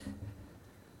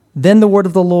Then the word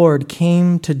of the Lord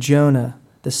came to Jonah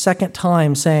the second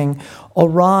time, saying,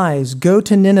 "Arise, go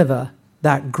to Nineveh,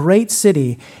 that great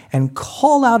city, and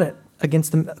call out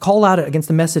against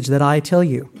the message that I tell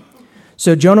you."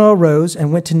 So Jonah arose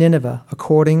and went to Nineveh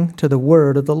according to the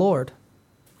word of the Lord.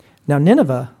 Now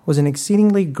Nineveh was an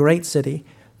exceedingly great city,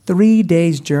 3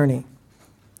 days' journey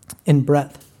in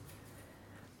breadth.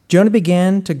 Jonah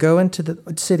began to go into the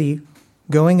city,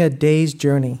 going a day's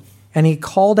journey, and he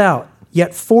called out,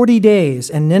 "Yet 40 days,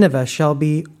 and Nineveh shall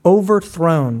be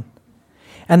overthrown."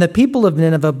 And the people of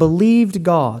Nineveh believed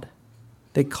God.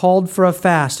 They called for a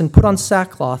fast and put on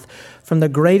sackcloth, from the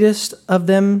greatest of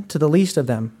them to the least of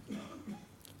them.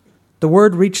 The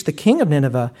word reached the king of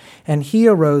Nineveh, and he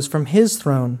arose from his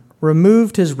throne,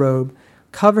 removed his robe,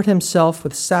 covered himself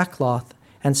with sackcloth,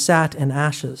 and sat in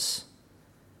ashes.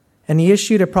 And he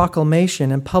issued a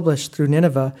proclamation and published through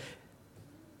Nineveh,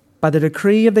 "By the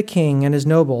decree of the king and his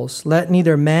nobles, let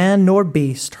neither man nor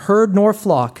beast, herd nor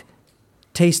flock,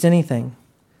 taste anything.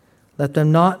 Let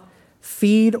them not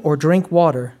feed or drink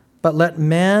water, but let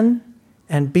man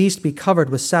and beast be covered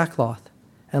with sackcloth,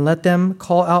 and let them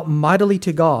call out mightily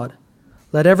to God.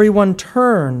 Let everyone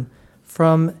turn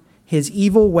from his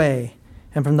evil way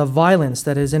and from the violence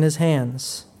that is in his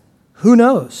hands. Who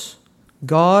knows?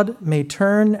 God may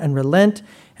turn and relent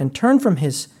and turn from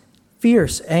his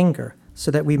fierce anger, so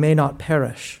that we may not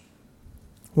perish."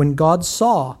 When God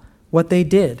saw what they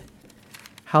did,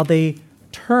 how they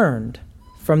turned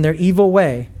from their evil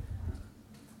way,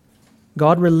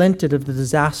 God relented of the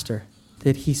disaster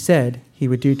that he said he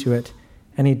would do to it,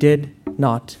 and he did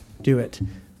not do it.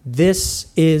 This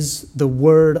is the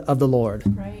word of the Lord.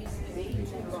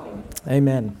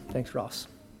 Amen. Thanks, Ross.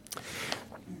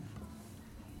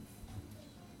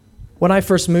 When I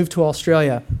first moved to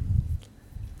Australia,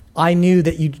 I knew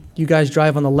that you guys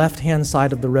drive on the left-hand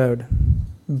side of the road,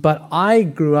 but I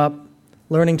grew up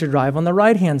learning to drive on the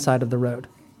right-hand side of the road.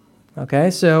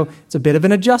 Okay, so it's a bit of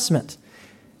an adjustment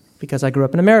because I grew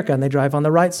up in America and they drive on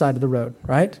the right side of the road,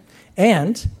 right?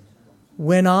 And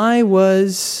when I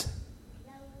was,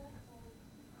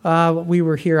 we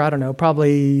were here, I don't know,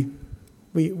 probably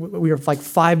we were like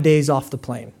 5 days off the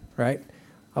plane, right?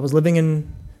 I was living in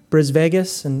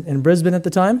Vegas in Brisbane at the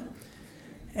time,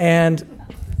 and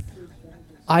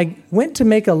I went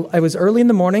to it was early in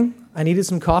the morning. I needed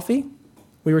some coffee.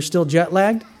 We were still jet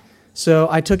lagged. So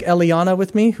I took Eliana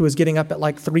with me, who was getting up at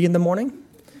like 3 in the morning.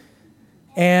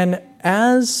 And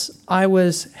as I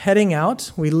was heading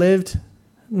out, we lived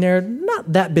near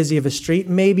not that busy of a street,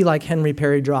 maybe like Henry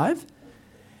Perry Drive.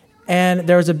 And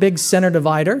there was a big center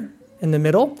divider in the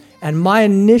middle. And my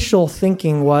initial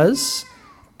thinking was,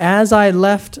 as I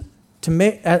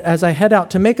head out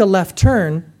to make a left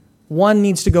turn, one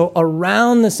needs to go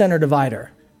around the center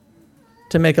divider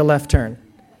to make a left turn.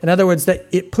 In other words, that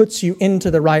it puts you into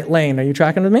the right lane. Are you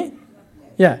tracking with me?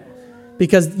 Yeah.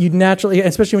 Because you naturally,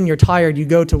 especially when you're tired, you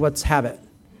go to what's habit.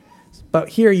 But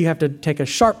here you have to take a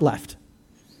sharp left.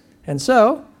 And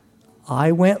so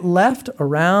I went left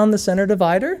around the center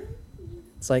divider.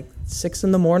 It's like 6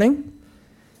 in the morning.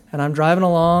 And I'm driving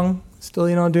along,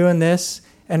 still, doing this.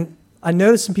 And I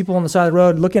noticed some people on the side of the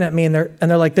road looking at me, and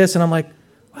they're like this. And I'm like,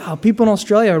 wow, people in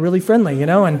Australia are really friendly,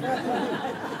 and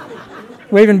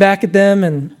waving back at them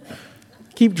and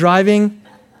keep driving.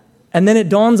 And then it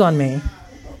dawns on me,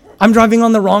 I'm driving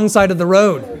on the wrong side of the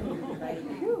road.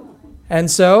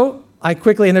 And so I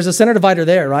quickly, and there's a center divider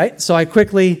there, right? So I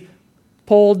quickly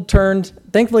pulled, turned.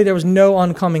 Thankfully, there was no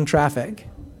oncoming traffic.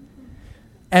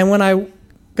 And when I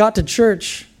got to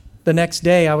church the next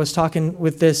day, I was talking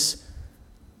with this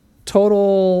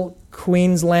total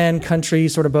Queensland country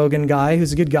sort of bogan guy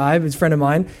who's a good guy, he's a friend of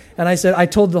mine. And I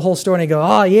told the whole story, and he goes,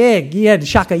 "Oh, yeah, you had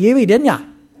shaka yui, didn't ya?"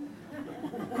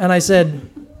 And I said,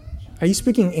 "Are you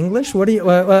speaking English? What are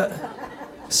you,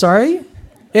 sorry?"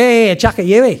 Yeah, shaka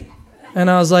yui. And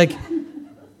I was like,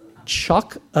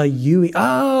 "Chuck a yui?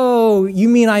 Oh, you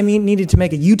mean I needed to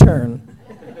make a U-turn?"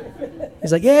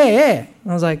 He's like, yeah.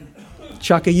 And I was like,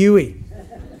 "Chuck a yui."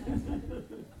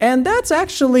 And that's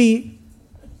actually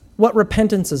what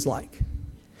repentance is like.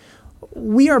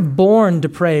 We are born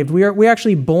depraved. We're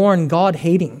actually born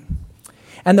God-hating.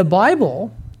 And the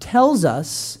Bible tells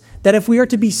us that if we are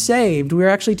to be saved, we are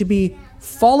actually to be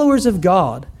followers of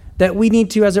God, that we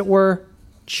need to, as it were,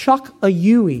 chuck a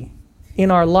yui in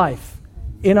our life,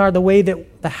 in the way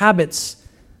that the habits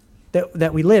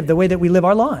that we live, the way that we live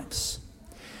our lives.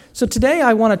 So today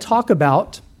I want to talk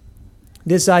about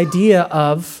this idea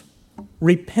of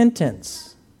repentance.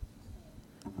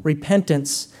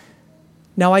 Repentance.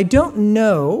 Now, I don't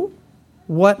know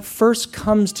what first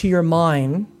comes to your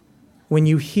mind when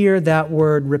you hear that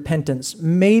word repentance?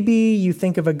 Maybe you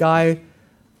think of a guy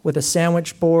with a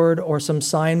sandwich board or some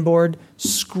signboard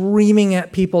screaming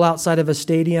at people outside of a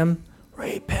stadium,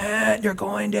 repent, you're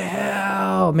going to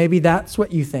hell. Maybe that's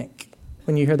what you think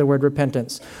when you hear the word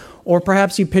repentance. Or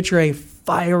perhaps you picture a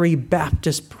fiery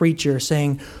Baptist preacher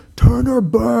saying, turn or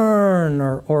burn.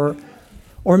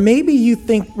 Or maybe you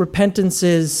think repentance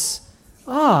is,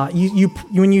 when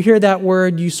you hear that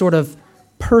word, you sort of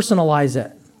personalize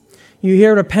it. You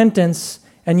hear repentance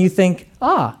and you think,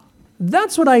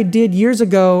 that's what I did years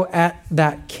ago at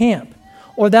that camp.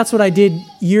 Or that's what I did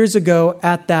years ago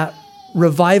at that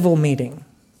revival meeting.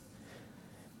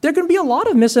 There can be a lot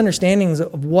of misunderstandings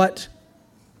of what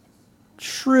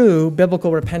true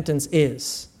biblical repentance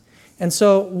is. And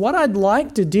so what I'd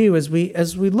like to do as we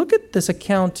look at this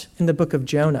account in the book of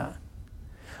Jonah,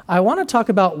 I want to talk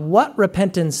about what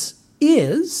repentance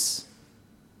is,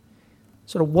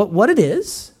 sort of what it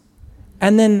is,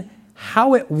 and then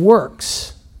how it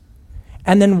works,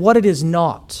 and then what it is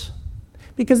not.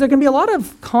 Because there can be a lot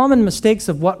of common mistakes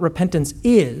of what repentance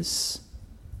is,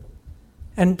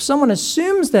 and someone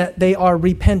assumes that they are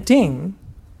repenting,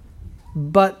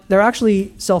 but they're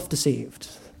actually self-deceived.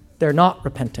 They're not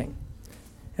repenting.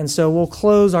 And so we'll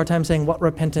close our time saying what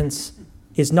repentance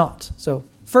is not. So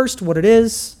first, what it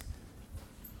is.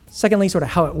 Secondly, sort of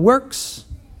how it works.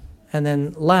 And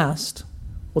then last,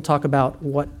 we'll talk about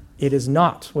what it is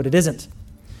not, what it isn't.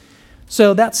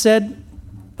 So that said,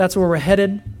 that's where we're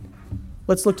headed.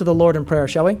 Let's look to the Lord in prayer,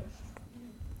 shall we?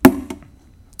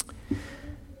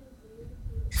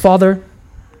 Father,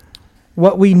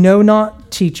 what we know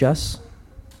not, teach us.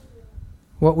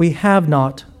 What we have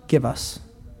not, give us.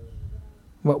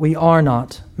 What we are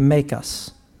not, make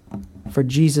us. For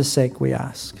Jesus' sake we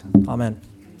ask. Amen.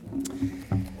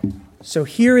 So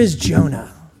here is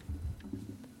Jonah.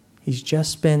 He's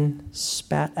just been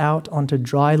spat out onto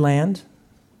dry land.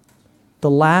 The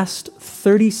last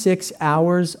 36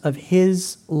 hours of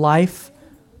his life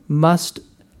must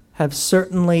have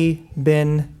certainly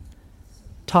been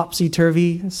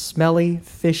topsy-turvy, smelly,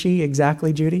 fishy.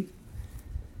 Exactly, Judy?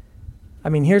 I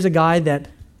mean, here's a guy that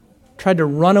tried to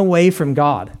run away from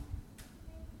God.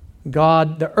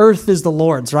 God, the earth is the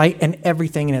Lord's, right? And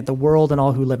everything in it, the world and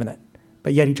all who live in it.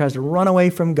 But yet he tries to run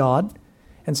away from God.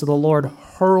 And so the Lord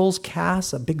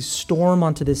casts a big storm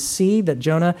onto this sea that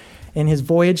Jonah, in his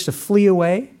voyage to flee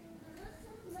away,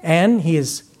 and he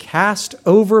is cast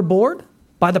overboard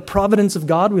by the providence of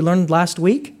God, we learned last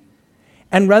week.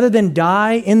 And rather than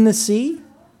die in the sea,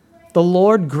 the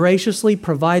Lord graciously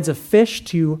provides a fish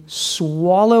to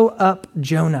swallow up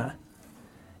Jonah.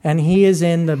 And he is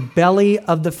in the belly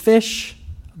of the fish,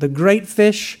 the great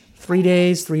fish, 3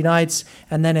 days, 3 nights,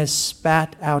 and then is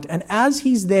spat out. And as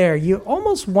he's there, you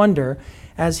almost wonder,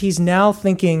 as he's now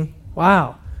thinking,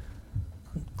 wow,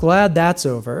 glad that's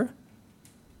over.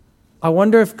 I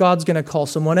wonder if God's going to call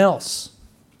someone else.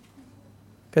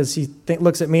 Because he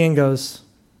looks at me and goes,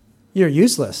 you're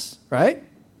useless, right?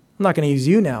 I'm not going to use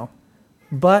you now.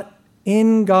 But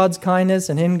in God's kindness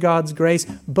and in God's grace,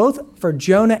 both for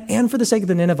Jonah and for the sake of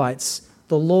the Ninevites,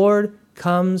 the Lord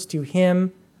comes to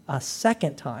him a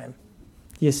second time.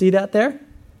 Do you see that there?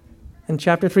 In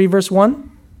chapter 3, verse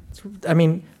 1?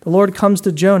 The Lord comes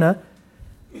to Jonah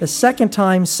the second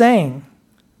time saying,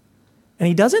 and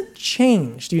he doesn't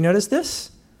change. Do you notice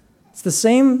this? It's the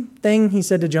same thing he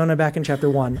said to Jonah back in chapter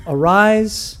 1.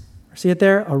 Arise, see it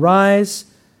there? Arise,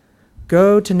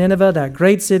 go to Nineveh, that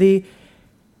great city,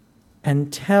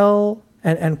 and tell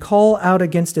and call out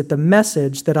against it the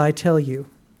message that I tell you.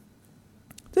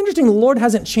 It's interesting, the Lord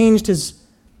hasn't changed his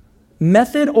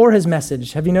method or his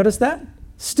message. Have you noticed that?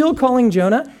 Still calling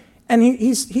Jonah, and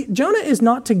Jonah is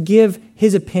not to give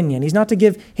his opinion. He's not to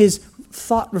give his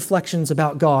thought reflections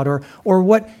about God or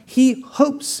what he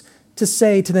hopes to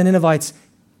say to the Ninevites.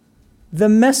 The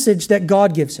message that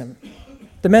God gives him,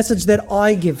 the message that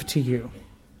I give to you.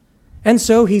 And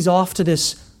so he's off to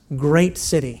this great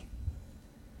city.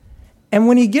 And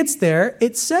when he gets there,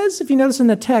 it says, if you notice in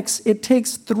the text, it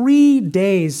takes 3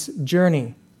 days'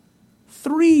 journey.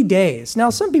 3 days. Now,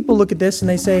 some people look at this and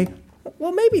they say,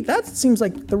 well, maybe that seems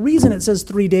like the reason it says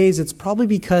 3 days, it's probably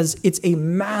because it's a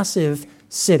massive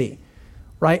city,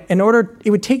 right? It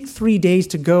would take 3 days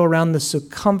to go around the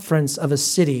circumference of a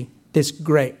city this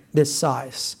great, this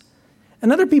size.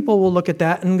 And other people will look at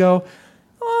that and go,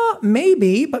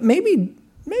 maybe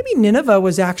Nineveh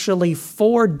was actually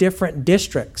 4 different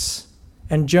districts.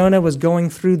 And Jonah was going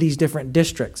through these different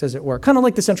districts, as it were. Kind of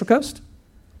like the Central Coast.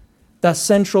 The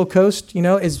Central Coast,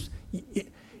 it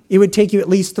would take you at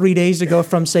least 3 days to go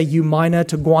from, say, Umina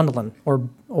to Guandolen or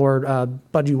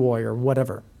Budgewoi or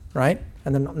whatever, right?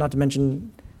 And then not to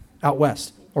mention out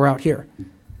west or out here.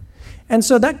 And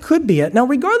so that could be it. Now,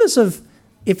 regardless of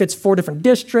if it's 4 different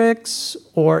districts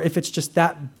or if it's just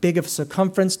that big of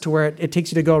circumference to where it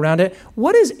takes you to go around it,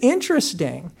 what is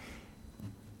interesting,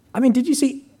 I mean, did you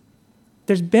see,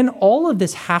 there's been all of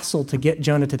this hassle to get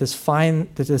Jonah to this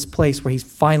place where he's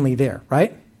finally there,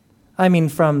 right? I mean,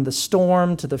 from the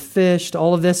storm to the fish to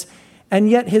all of this, and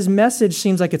yet his message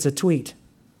seems like it's a tweet.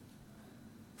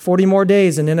 40 more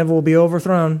days and Nineveh will be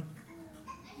overthrown.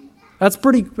 That's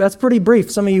pretty brief.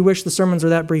 Some of you wish the sermons were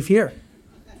that brief here.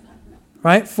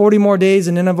 Right? 40 more days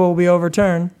and Nineveh will be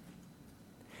overturned.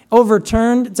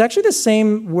 Overturned, it's actually the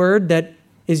same word that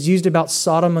is used about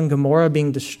Sodom and Gomorrah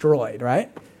being destroyed,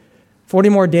 right? 40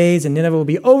 more days and Nineveh will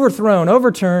be overthrown,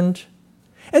 overturned.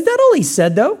 Is that all he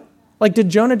said, though? Like, did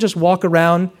Jonah just walk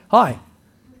around, "Hi,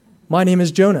 my name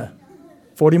is Jonah.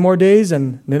 40 more days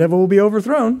and Nineveh will be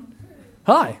overthrown.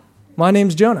 Hi, my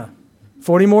name's Jonah.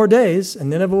 40 more days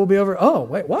and Nineveh will be over." Oh,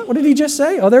 wait, what? What did he just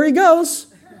say? Oh, there he goes.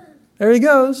 There he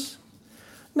goes.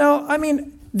 No, I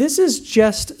mean, this is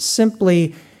just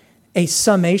simply a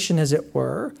summation, as it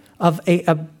were, of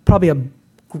probably a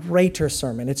greater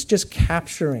sermon. It's just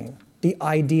capturing the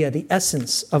idea, the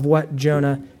essence of what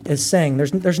Jonah is saying.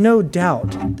 There's no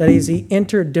doubt that as he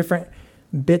entered different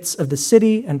bits of the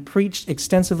city and preached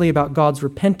extensively about God's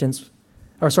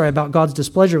about God's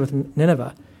displeasure with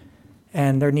Nineveh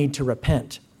and their need to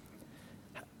repent.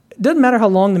 It doesn't matter how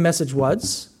long the message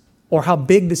was or how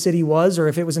big the city was or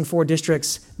if it was in 4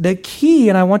 districts. The key,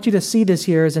 and I want you to see this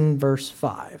here, is in verse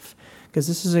 5, because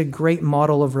this is a great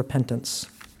model of repentance.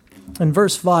 In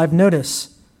verse 5, notice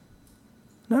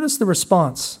the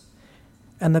response.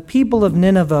 "And the people of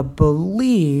Nineveh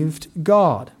believed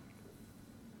God."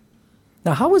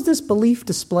 Now, how was this belief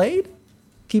displayed?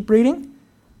 Keep reading.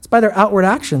 It's by their outward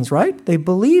actions, right? They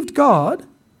believed God.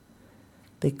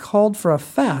 They called for a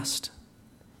fast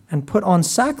and put on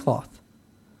sackcloth,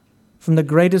 from the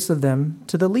greatest of them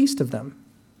to the least of them.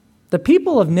 The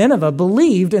people of Nineveh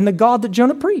believed in the God that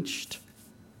Jonah preached.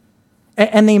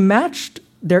 And they matched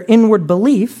their inward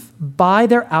belief by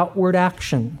their outward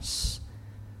actions.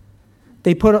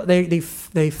 They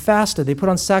fasted, they put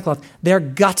on sackcloth. They're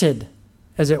gutted,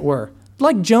 as it were.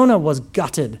 Like Jonah was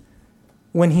gutted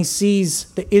when he sees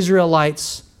the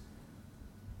Israelites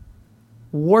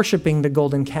worshiping the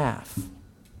golden calf.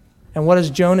 And what does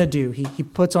Jonah do? He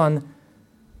puts on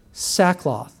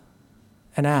sackcloth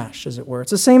and ash, as it were.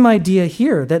 It's the same idea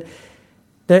here, that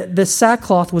the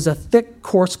sackcloth was a thick,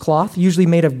 coarse cloth, usually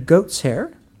made of goat's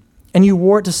hair, and you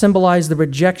wore it to symbolize the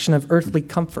rejection of earthly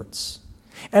comforts.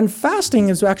 And fasting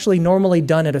is actually normally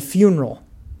done at a funeral.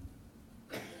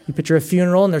 You picture a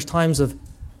funeral, and there's times of,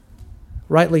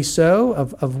 rightly so,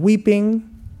 of weeping,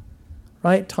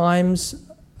 right? Times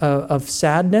of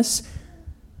sadness.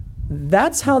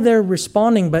 That's how they're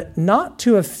responding, but not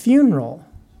to a funeral,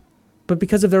 but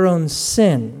because of their own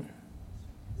sin.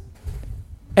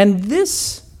 And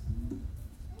this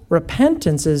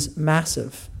repentance is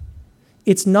massive.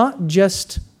 It's not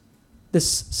just this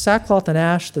sackcloth and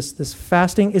ash, this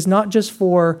fasting is not just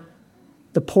for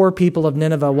the poor people of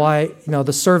Nineveh,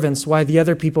 the servants, why the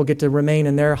other people get to remain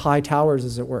in their high towers,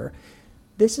 as it were.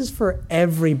 This is for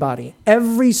everybody,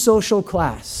 every social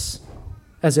class,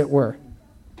 as it were.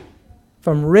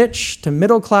 From rich to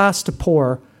middle class to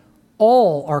poor,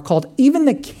 all are called. Even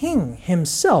the king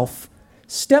himself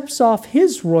steps off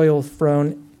his royal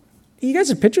throne. You guys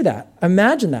can picture that.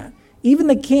 Imagine that. Even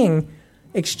the king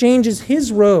exchanges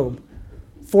his robe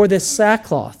for this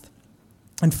sackcloth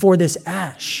and for this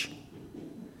ash.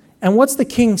 And what's the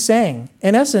king saying?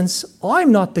 In essence,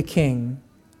 I'm not the king.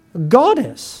 God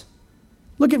is.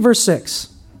 Look at verse 6.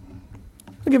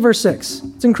 Look at verse 6.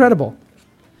 It's incredible.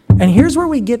 And here's where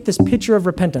we get this picture of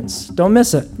repentance. Don't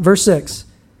miss it. Verse 6.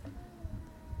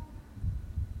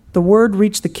 The word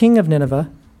reached the king of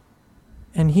Nineveh,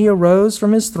 and he arose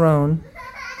from his throne,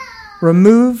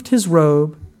 removed his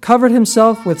robe, covered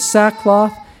himself with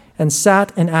sackcloth, and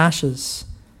sat in ashes.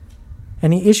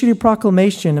 And he issued a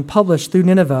proclamation and published through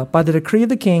Nineveh, by the decree of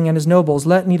the king and his nobles,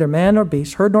 let neither man nor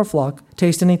beast, herd nor flock,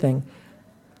 taste anything.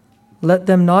 Let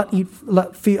them not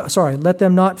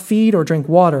feed or drink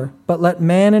water, but let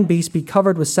man and beast be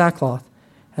covered with sackcloth,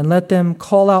 and let them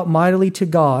call out mightily to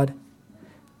God.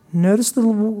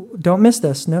 Don't miss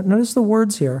this. Notice the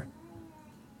words here.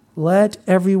 Let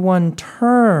everyone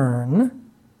turn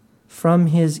from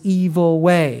his evil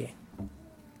way.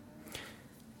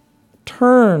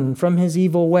 Turn from his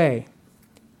evil way.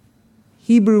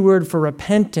 Hebrew word for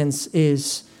repentance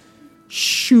is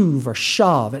shuv or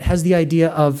shav. It has the idea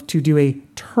of to do a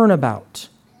turnabout,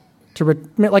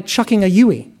 like chucking a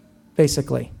Yui,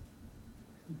 basically.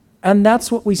 And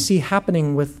that's what we see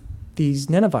happening with these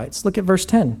Ninevites. Look at verse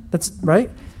 10. That's right.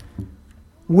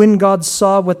 When God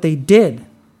saw what they did,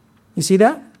 you see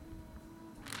that?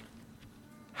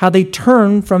 How they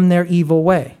turned from their evil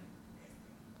way.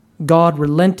 God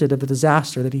relented of the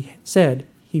disaster that he said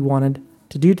he wanted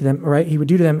to do to them, right? He would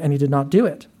do to them, and he did not do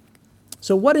it.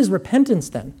 So what is repentance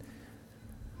then?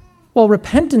 Well,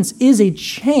 repentance is a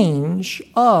change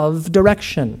of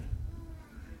direction.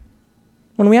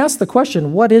 When we ask the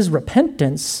question, what is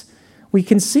repentance? We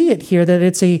can see it here that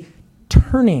it's a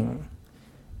turning.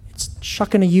 It's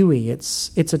chucking a Yui. It's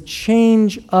a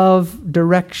change of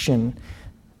direction.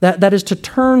 That is to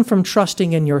turn from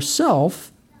trusting in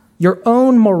yourself, your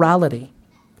own morality,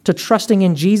 to trusting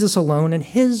in Jesus alone and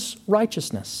his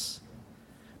righteousness.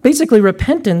 Basically,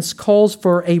 repentance calls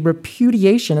for a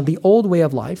repudiation of the old way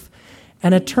of life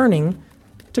and a turning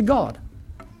to God.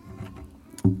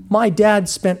 My dad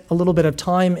spent a little bit of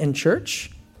time in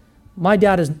church. My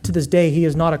dad is, to this day, he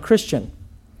is not a Christian.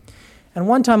 And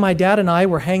one time my dad and I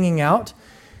were hanging out,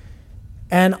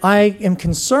 and I am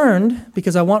concerned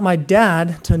because I want my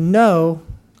dad to know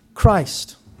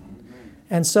Christ.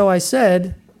 And so I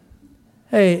said,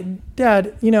 hey,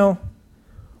 Dad,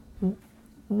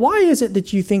 why is it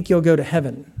that you think you'll go to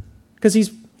heaven? Because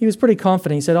he was pretty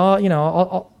confident. He said, I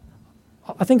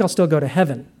think I'll still go to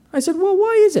heaven. I said, well,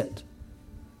 why is it?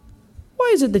 Why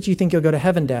is it that you think you'll go to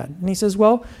heaven, Dad? And he says,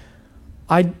 well,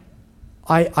 I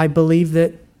believe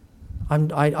that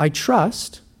I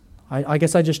trust. I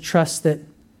guess I just trust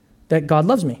that God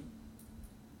loves me.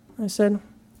 I said,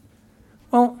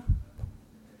 well,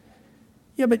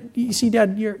 yeah, but you see,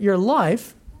 Dad, your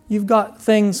life, you've got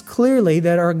things clearly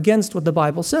that are against what the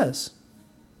Bible says.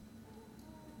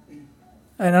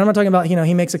 And I'm not talking about,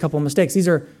 he makes a couple of mistakes. These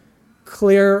are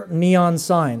clear neon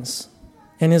signs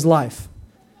in his life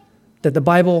that the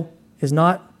Bible is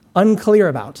not unclear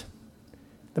about.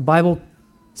 The Bible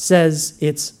says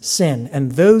it's sin.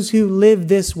 And those who live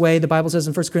this way, the Bible says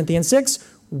in 1 Corinthians 6,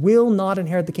 will not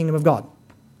inherit the kingdom of God.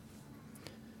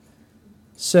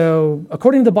 So,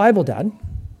 according to the Bible, Dad,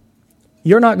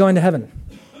 you're not going to heaven.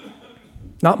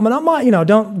 Not my,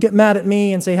 don't get mad at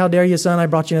me and say, how dare you, son, I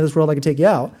brought you into this world, I could take you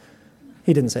out.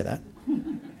 He didn't say that.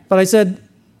 But I said,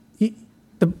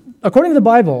 according to the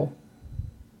Bible,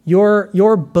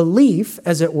 your belief,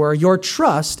 as it were, your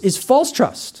trust is false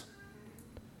trust.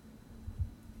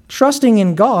 Trusting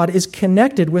in God is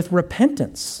connected with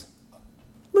repentance.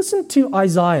 Listen to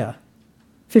Isaiah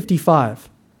 55.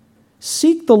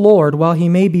 Seek the Lord while he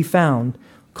may be found.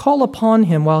 Call upon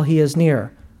him while he is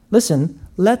near. Listen,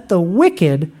 let the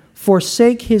wicked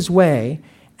forsake his way,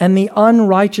 and the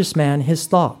unrighteous man his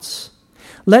thoughts.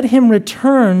 Let him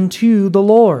return to the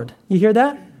Lord. You hear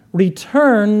that?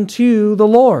 Return to the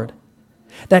Lord,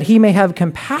 that he may have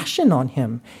compassion on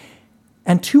him,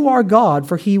 and to our God,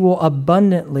 for he will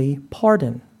abundantly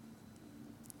pardon.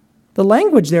 The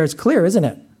language there is clear, isn't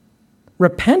it?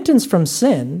 Repentance from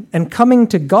sin and coming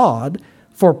to God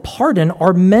for pardon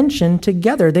are mentioned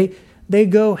together. They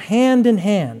go hand in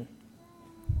hand.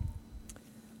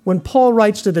 When Paul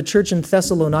writes to the church in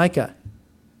Thessalonica,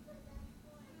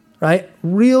 right?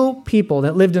 Real people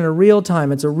that lived in a real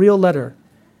time. It's a real letter.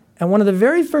 And one of the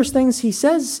very first things he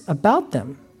says about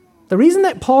them, the reason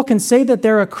that Paul can say that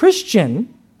they're a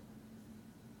Christian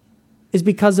is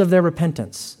because of their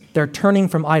repentance. They're turning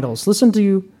from idols. Listen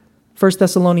to 1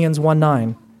 Thessalonians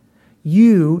 1:9.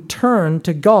 You turn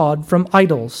to God from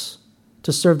idols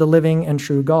to serve the living and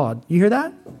true God. You hear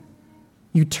that?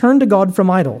 You turn to God from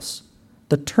idols.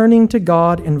 The turning to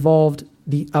God involved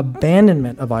the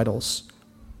abandonment of idols.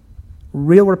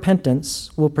 Real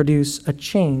repentance will produce a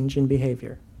change in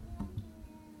behavior.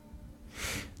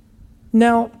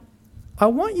 Now, I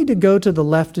want you to go to the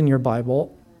left in your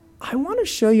Bible. I want to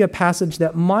show you a passage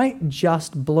that might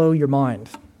just blow your mind.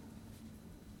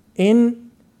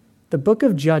 In the book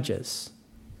of Judges,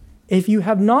 if you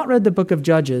have not read the book of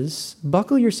Judges,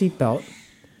 buckle your seatbelt.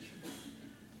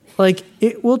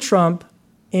 It will trump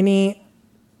any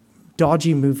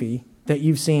dodgy movie that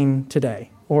you've seen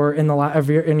today or in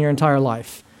your entire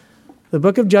life. The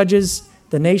book of Judges,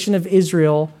 the nation of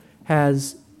Israel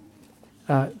has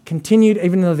continued,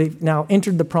 even though they've now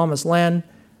entered the promised land,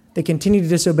 they continue to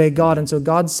disobey God. And so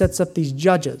God sets up these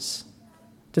judges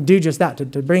to do just that,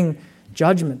 to bring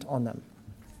judgment on them.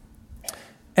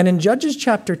 And in Judges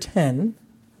chapter 10,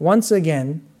 once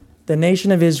again, the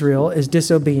nation of Israel is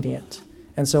disobedient.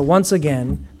 And so once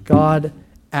again, God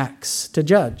acts to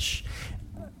judge.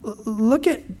 Look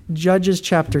at Judges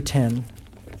chapter 10.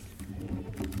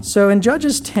 So in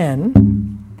Judges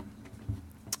 10,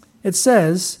 it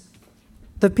says,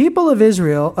 the people of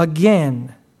Israel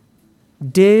again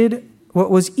did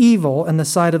what was evil in the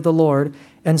sight of the Lord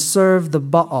and served the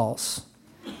Baals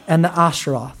and the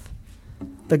Asheroth,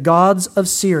 the gods of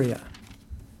Syria,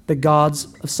 the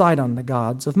gods of Sidon, the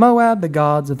gods of Moab, the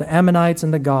gods of the Ammonites,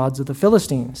 and the gods of the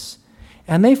Philistines.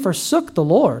 And they forsook the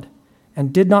Lord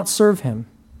and did not serve him.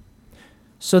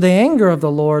 So the anger of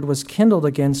the Lord was kindled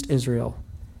against Israel,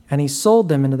 and he sold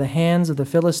them into the hands of the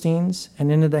Philistines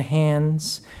and into the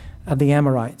hands of the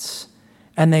Amorites.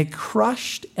 And they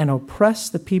crushed and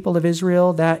oppressed the people of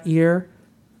Israel that year.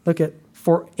 Look at,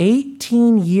 for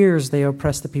 18 years they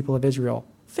oppressed the people of Israel.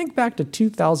 Think back to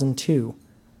 2002.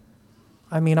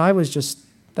 I mean,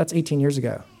 that's 18 years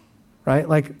ago, right?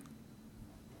 Like,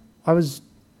 I was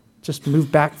just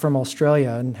moved back from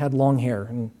Australia and had long hair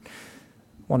and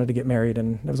wanted to get married,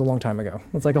 and it was a long time ago.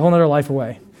 It's like a whole other life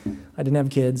away. I didn't have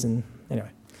kids, and anyway.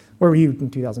 Where were you in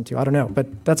 2002? I don't know,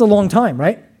 but that's a long time,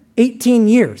 right? 18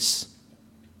 years.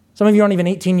 Some of you aren't even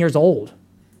 18 years old.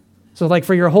 So like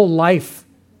for your whole life,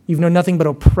 you've known nothing but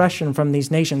oppression from these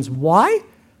nations. Why?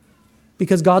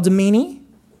 Because God's a meanie?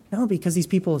 No, because these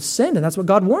people have sinned, and that's what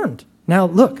God warned. Now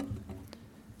look.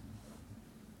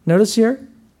 Notice here,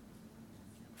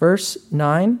 verse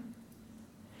 9.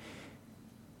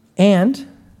 And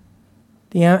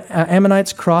the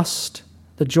Ammonites crossed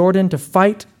the Jordan to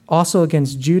fight also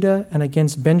against Judah and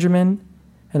against Benjamin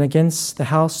and against the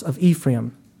house of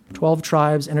Ephraim. 12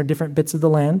 tribes entered different bits of the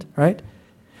land, right?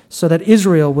 So that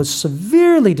Israel was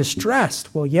severely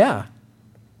distressed. Well, yeah.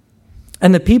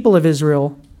 And the people of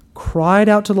Israel cried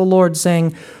out to the Lord,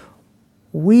 saying,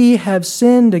 "We have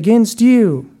sinned against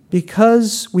you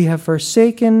because we have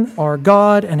forsaken our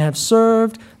God and have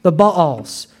served the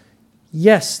Baals."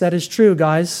 Yes, that is true,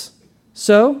 guys.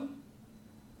 So,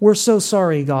 we're so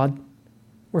sorry, God.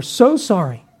 We're so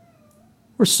sorry.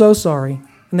 We're so sorry.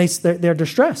 And they're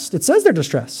distressed. It says they're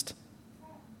distressed.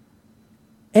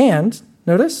 And,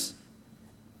 notice,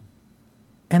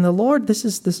 and the Lord, this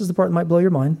is the part that might blow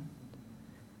your mind.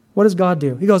 What does God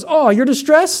do? He goes, "Oh, you're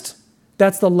distressed?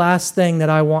 That's the last thing that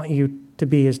I want you to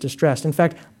be, is distressed. In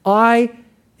fact, I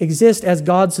exist as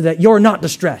God so that you're not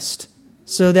distressed,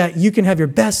 so that you can have your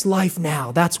best life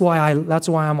now. That's why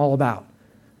I'm all about."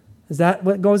 Is that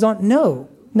what goes on? No,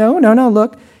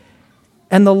 look.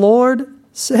 And the Lord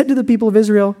said to the people of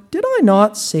Israel, "Did I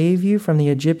not save you from the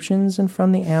Egyptians and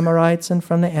from the Amorites and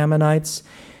from the Ammonites,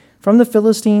 from the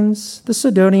Philistines, the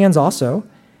Sidonians also,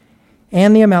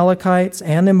 and the Amalekites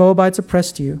and the Moabites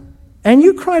oppressed you? And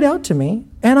you cried out to me,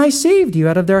 and I saved you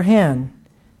out of their hand.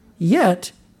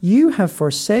 Yet you have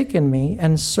forsaken me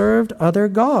and served other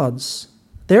gods.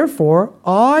 Therefore,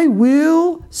 I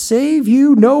will save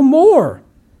you no more.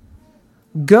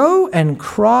 Go and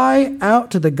cry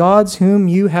out to the gods whom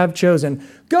you have chosen.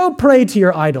 Go pray to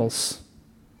your idols."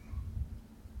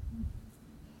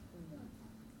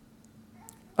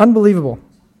 Unbelievable.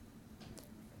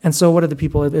 And so what did the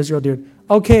people of Israel do?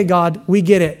 "Okay, God, we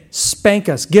get it. Spank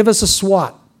us. Give us a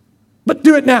swat. But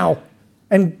do it now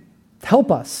and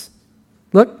help us."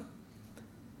 Look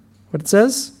what it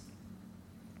says.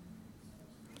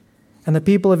 And the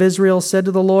people of Israel said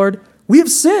to the Lord, "We have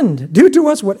sinned. Do to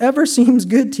us whatever seems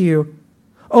good to you.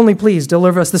 Only please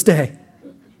deliver us this day."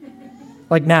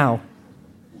 Like now.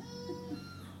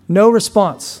 No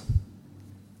response.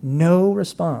 No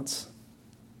response.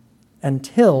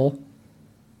 Until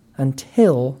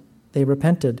they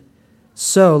repented.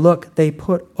 So, look, they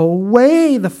put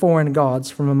away the foreign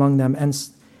gods from among them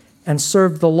and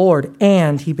served the Lord,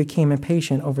 and he became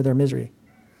impatient over their misery.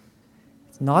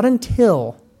 It's not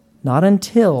until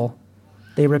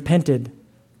they repented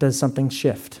does something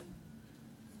shift.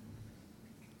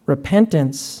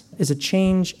 Repentance is a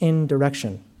change in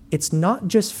direction. It's not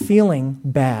just feeling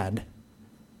bad.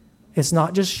 It's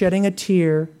not just shedding a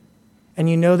tear and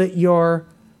you know that you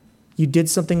did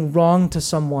something wrong to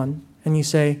someone and you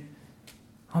say,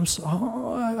 I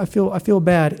feel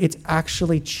bad. It's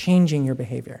actually changing your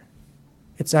behavior.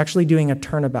 It's actually doing a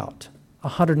turnabout, a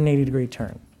 180-degree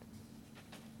turn.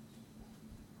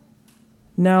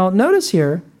 Now, notice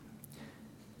here,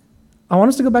 I want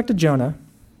us to go back to Jonah,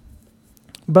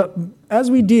 but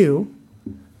as we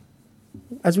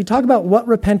talk about what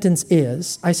repentance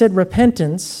is, I said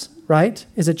repentance, right,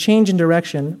 is a change in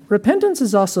direction. Repentance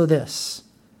is also this.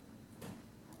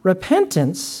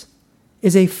 Repentance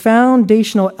is a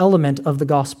foundational element of the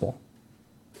gospel.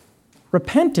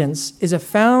 Repentance is a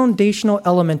foundational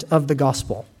element of the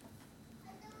gospel.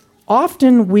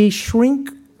 Often we shrink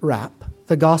wrap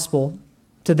the gospel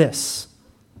to this.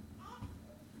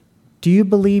 Do you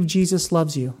believe Jesus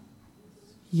loves you?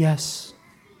 Yes.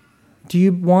 Do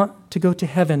you want to go to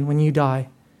heaven when you die?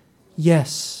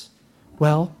 Yes.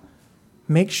 Well,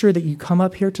 make sure that you come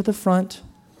up here to the front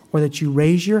or that you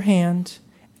raise your hand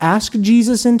ask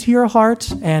Jesus into your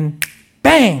heart, and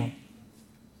bang,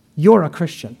 you're a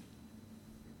Christian.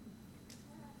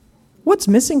 What's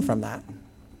missing from that?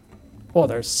 Well,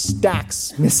 there's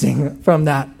stacks missing from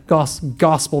that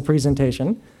gospel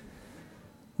presentation.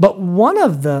 But one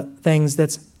of the things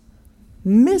that's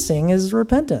missing is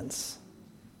repentance.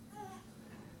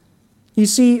 You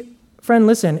see, friend,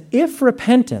 listen, if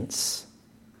repentance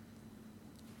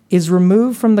is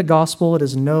removed from the gospel, it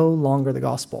is no longer the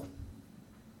gospel.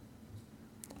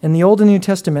 In the Old and New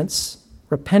Testaments,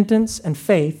 repentance and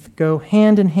faith go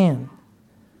hand in hand.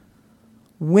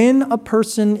 When a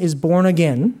person is born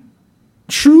again,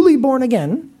 truly born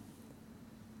again,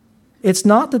 it's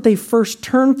not that they first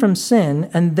turn from sin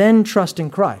and then trust in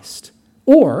Christ,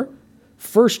 or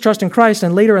first trust in Christ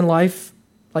and later in life,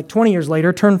 like 20 years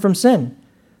later, turn from sin.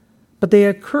 But they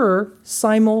occur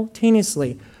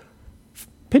simultaneously.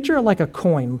 Picture it like a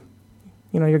coin.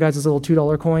 You know, your guys' little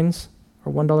 $2 coins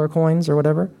or $1 coins or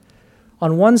whatever.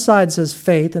 On one side says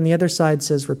faith and the other side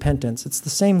says repentance. It's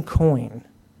the same coin.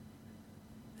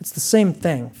 It's the same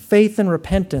thing. Faith and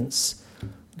repentance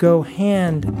go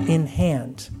hand in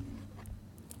hand.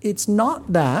 It's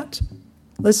not that,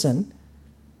 listen,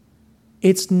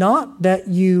 it's not that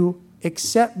you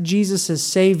accept Jesus as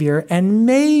Savior and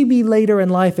maybe later in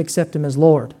life accept Him as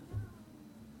Lord.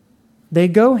 They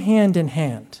go hand in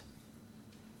hand.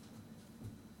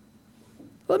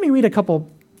 Let me read a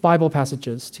couple Bible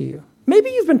passages to you.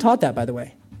 Maybe you've been taught that, by the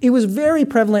way. It was very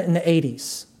prevalent in the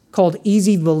 80s, called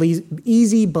easy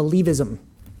believism.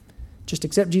 Just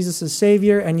accept Jesus as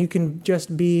Savior and you can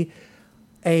just be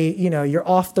you're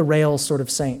off the rails sort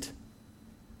of saint.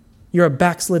 You're a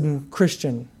backslidden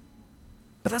Christian.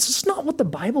 But that's just not what the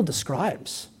Bible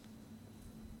describes.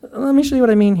 Let me show you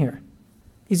what I mean here.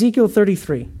 Ezekiel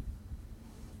 33.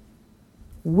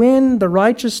 When the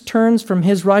righteous turns from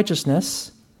his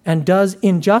righteousness and does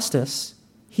injustice,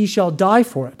 he shall die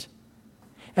for it.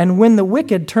 And when the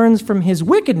wicked turns from his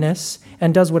wickedness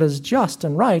and does what is just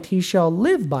and right, he shall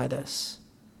live by this.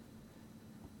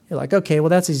 You're like, okay, well,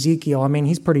 that's Ezekiel. I mean,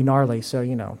 he's pretty gnarly,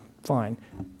 so, fine.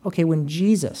 Okay, when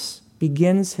Jesus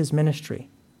begins his ministry,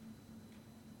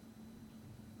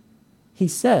 he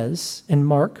says in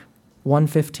Mark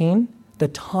 1:15, the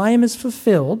time is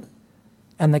fulfilled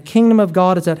and the kingdom of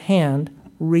God is at hand.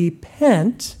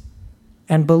 Repent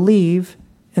and believe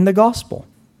in the gospel.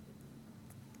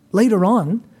 Later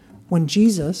on, when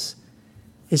Jesus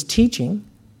is teaching,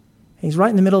 he's right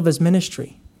in the middle of his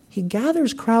ministry, he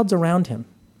gathers crowds around him.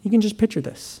 You can just picture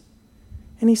this.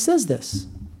 And he says this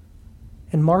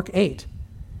in Mark 8,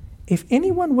 if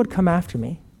anyone would come after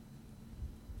me,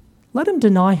 let him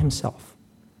deny himself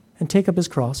and take up his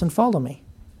cross and follow me.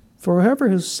 For whoever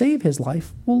will save his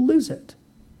life will lose it.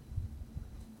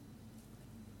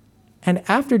 And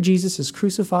after Jesus is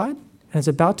crucified and is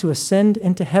about to ascend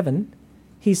into heaven,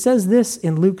 he says this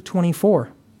in Luke 24.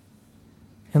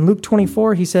 In Luke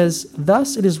 24, he says,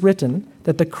 thus it is written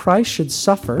that the Christ should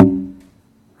suffer,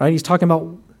 right? He's talking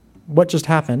about what just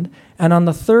happened, and on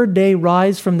the third day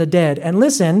rise from the dead. And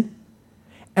listen,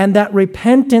 and that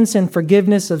repentance and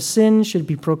forgiveness of sin should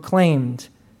be proclaimed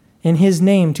in his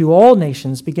name to all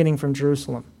nations, beginning from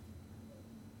Jerusalem.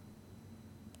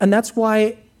 And that's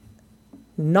why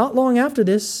not long after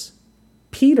this,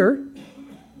 Peter,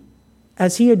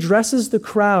 as he addresses the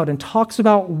crowd and talks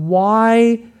about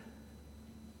why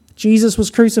Jesus was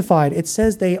crucified, it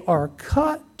says they are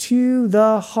cut to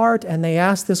the heart and they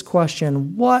ask this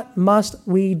question, what must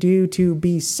we do to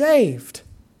be saved?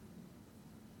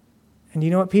 And you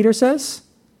know what Peter says?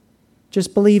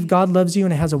 Just believe God loves you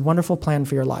and has a wonderful plan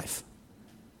for your life.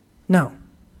 No.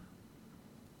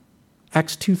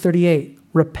 Acts 2:38,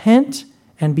 repent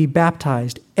and be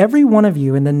baptized, every one of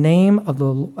you, in the name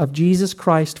of Jesus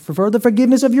Christ for the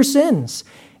forgiveness of your sins,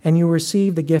 and you will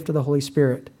receive the gift of the Holy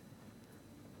Spirit.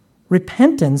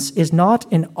 Repentance is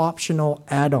not an optional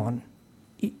add-on.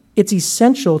 It's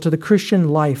essential to the Christian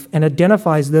life and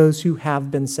identifies those who have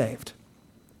been saved.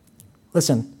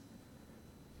 Listen,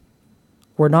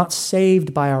 we're not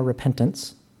saved by our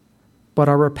repentance, but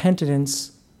our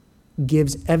repentance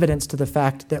gives evidence to the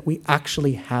fact that we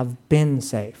actually have been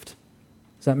saved.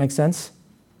 Does that make sense?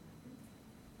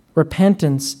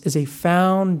 Repentance is a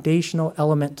foundational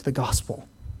element to the gospel.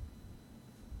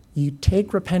 You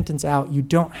take repentance out, you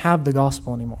don't have the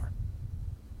gospel anymore.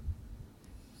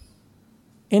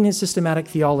 In his systematic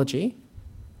theology,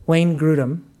 Wayne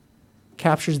Grudem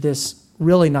captures this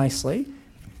really nicely.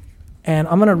 And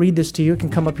I'm going to read this to you. It can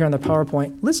come up here on the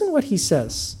PowerPoint. Listen to what he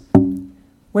says.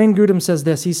 Wayne Grudem says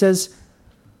this. He says,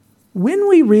 when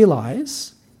we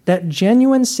realize that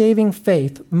genuine saving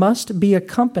faith must be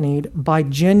accompanied by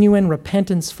genuine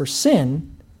repentance for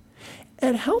sin,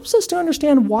 it helps us to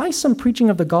understand why some preaching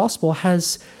of the gospel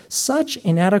has such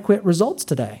inadequate results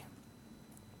today.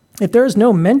 If there is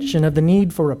no mention of the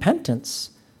need for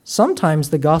repentance, sometimes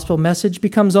the gospel message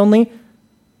becomes only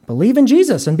believe in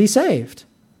Jesus and be saved,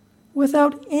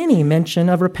 without any mention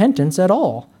of repentance at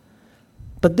all.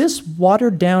 But this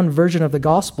watered-down version of the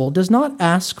gospel does not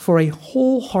ask for a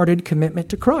wholehearted commitment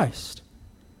to Christ.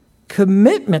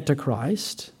 Commitment to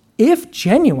Christ, if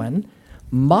genuine,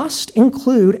 must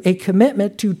include a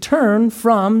commitment to turn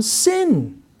from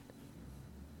sin.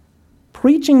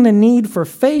 Preaching the need for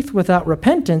faith without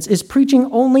repentance is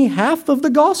preaching only half of the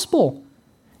gospel.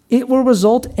 It will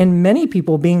result in many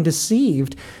people being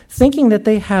deceived, thinking that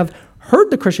they have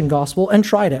heard the Christian gospel and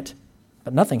tried it,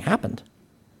 but nothing happened.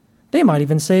 They might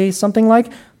even say something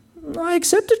like, I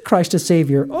accepted Christ as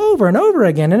Savior over and over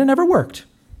again, and it never worked.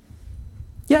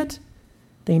 Yet,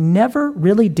 they never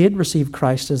really did receive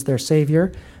Christ as their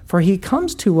Savior, for he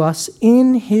comes to us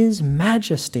in his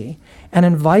majesty and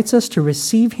invites us to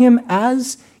receive him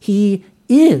as he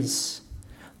is,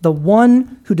 the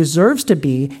one who deserves to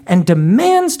be and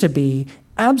demands to be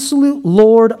absolute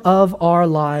Lord of our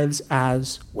lives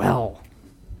as well.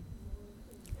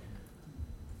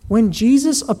 When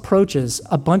Jesus approaches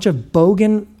a bunch of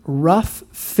bogan, rough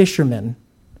fishermen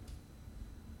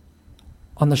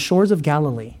on the shores of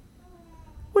Galilee,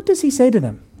 what does he say to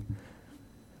them?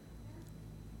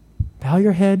 Bow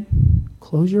your head,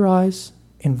 close your eyes,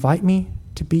 invite me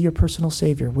to be your personal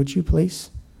Savior, would you please?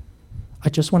 I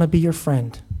just want to be your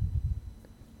friend.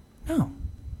 No.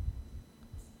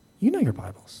 You know your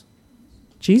Bibles.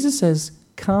 Jesus says,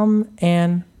 come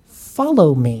and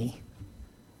follow me.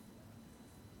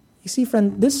 You see,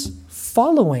 friend, this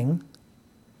following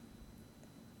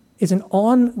is an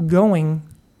ongoing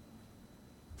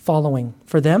following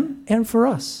for them and for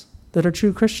us that are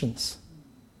true Christians.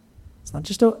 It's not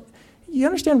just you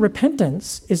understand,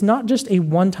 repentance is not just a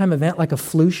one-time event like a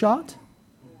flu shot.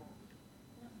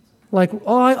 Like,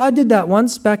 I did that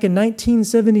once back in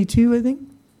 1972, I think,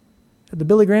 at the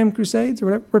Billy Graham Crusades or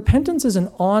whatever. Repentance is an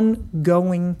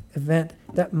ongoing event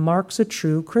that marks a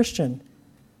true Christian.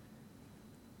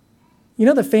 You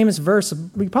know the famous verse,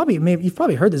 you've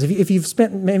probably heard this. If you've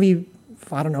spent maybe,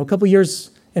 a couple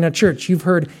years in a church, you've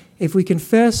heard, if we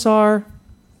confess our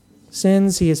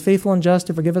sins, he is faithful and just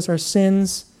to forgive us our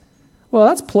sins. Well,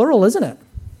 that's plural, isn't it?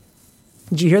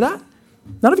 Did you hear that?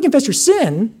 Not if you confess your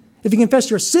sin, if you confess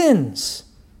your sins,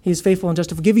 he is faithful and just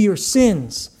to forgive you your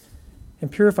sins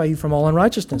and purify you from all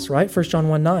unrighteousness, right? 1 John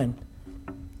 1:9.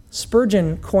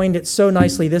 Spurgeon coined it so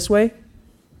nicely this way.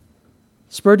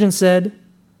 Spurgeon said,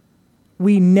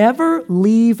 we never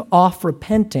leave off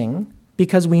repenting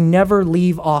because we never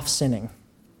leave off sinning.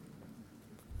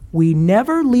 We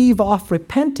never leave off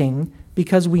repenting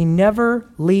because we never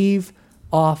leave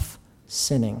off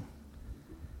sinning.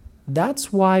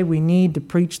 That's why we need to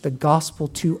preach the gospel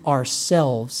to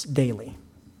ourselves daily.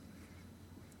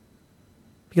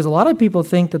 Because a lot of people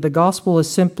think that the gospel is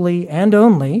simply and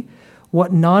only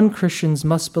what non-Christians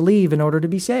must believe in order to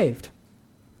be saved.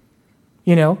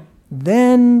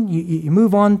 Then you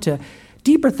move on to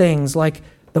deeper things like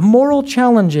the moral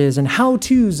challenges and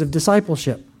how-tos of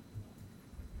discipleship.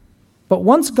 But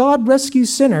once God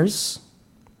rescues sinners,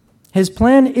 his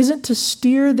plan isn't to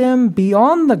steer them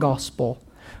beyond the gospel,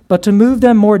 but to move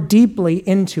them more deeply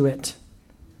into it.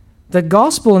 The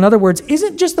gospel, in other words,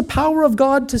 isn't just the power of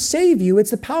God to save you,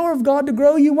 it's the power of God to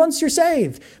grow you once you're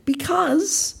saved.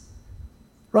 Because,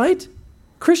 right?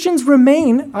 Christians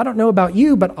remain, I don't know about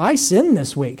you, but I sinned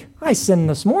this week. I sinned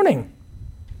this morning.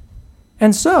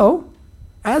 And so,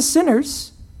 as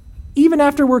sinners, even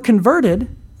after we're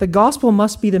converted, the gospel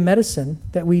must be the medicine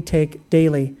that we take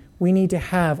daily. We need to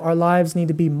have, our lives need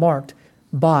to be marked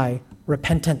by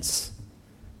repentance.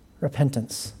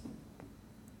 Repentance.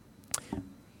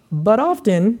 But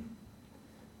often,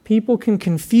 people can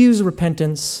confuse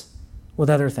repentance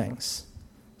with other things.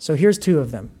 So here's two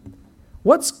of them.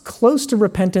 What's close to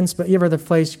repentance, but you ever heard the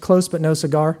phrase, close but no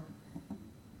cigar?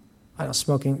 I know,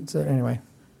 smoking, anyway,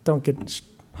 don't get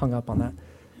hung up on that.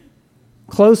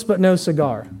 Close but no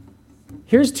cigar.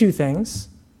 Here's two things.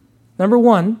 Number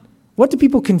one, what do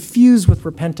people confuse with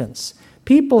repentance?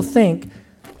 People think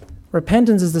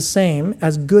repentance is the same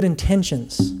as good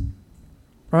intentions,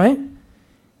 right?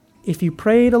 If you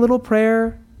prayed a little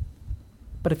prayer,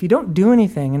 but if you don't do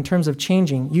anything in terms of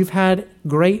changing, you've had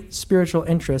great spiritual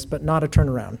interest, but not a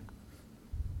turnaround.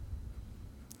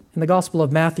 In the Gospel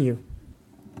of Matthew,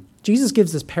 Jesus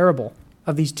gives this parable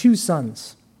of these two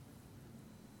sons.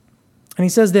 And he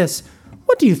says this,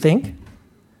 what do you think?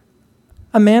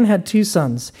 A man had two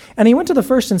sons, and he went to the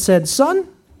first and said, son,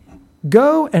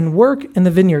 go and work in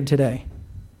the vineyard today.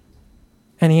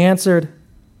 And he answered,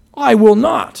 I will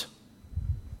not.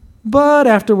 But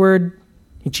afterward,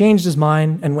 he changed his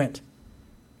mind and went.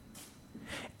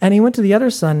 And he went to the other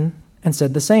son and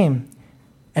said the same.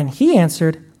 And he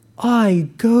answered, I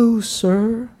go,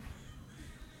 sir.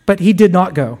 But he did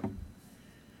not go.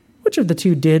 Which of the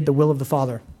two did the will of the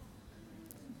Father?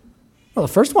 Well,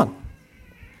 the first one.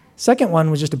 Second one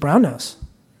was just a brown nose.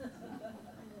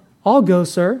 I'll go,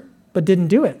 sir, but didn't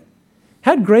do it.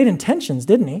 Had great intentions,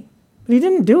 didn't he? But he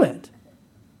didn't do it.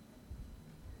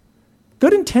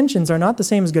 Good intentions are not the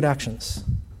same as good actions.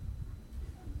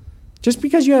 Just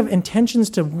because you have intentions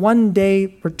to one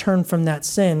day return from that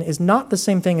sin is not the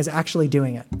same thing as actually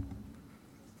doing it.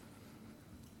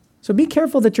 So be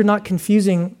careful that you're not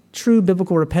confusing true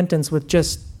biblical repentance with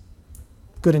just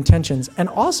good intentions. And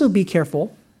also be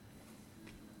careful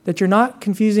that you're not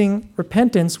confusing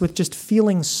repentance with just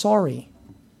feeling sorry,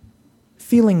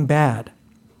 feeling bad.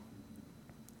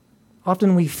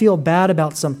 Often we feel bad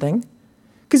about something,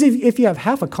 because if you have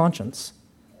half a conscience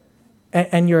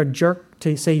and you're a jerk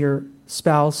to, say, your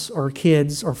spouse or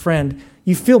kids or friend,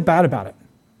 you feel bad about it.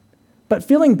 But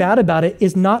feeling bad about it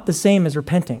is not the same as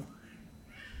repenting.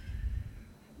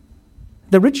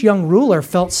 The rich young ruler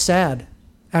felt sad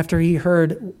after he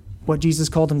heard what Jesus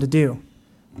called him to do.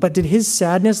 But did his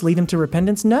sadness lead him to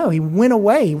repentance? No, he went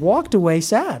away. He walked away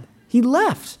sad. He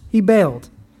left. He bailed.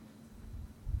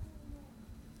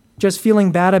 Just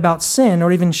feeling bad about sin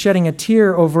or even shedding a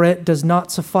tear over it does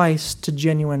not suffice to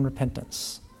genuine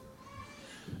repentance,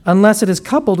 unless it is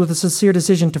coupled with a sincere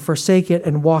decision to forsake it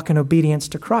and walk in obedience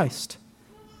to Christ.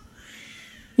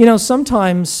 You know,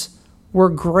 sometimes we're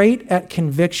great at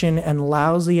conviction and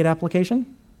lousy at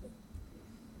application.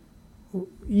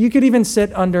 You could even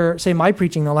sit under, say, my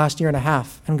preaching the last year and a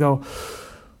half and go,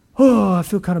 oh, I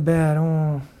feel kind of bad.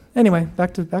 Oh. Anyway,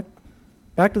 back to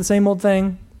the same old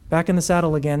thing, back in the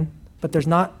saddle again, but there's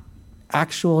not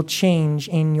actual change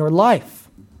in your life.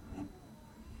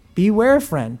 Beware,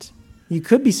 friend. You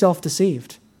could be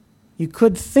self-deceived. You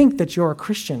could think that you're a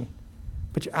Christian,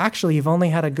 but you've only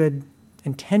had a good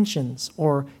intentions,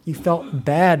 or you felt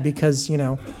bad because,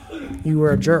 you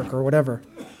were a jerk or whatever.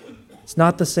 It's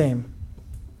not the same.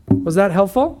 Was that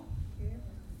helpful?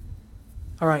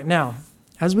 All right, now,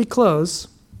 as we close,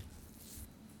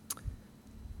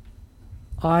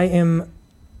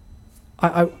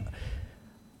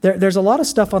 there's a lot of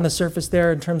stuff on the surface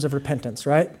there in terms of repentance,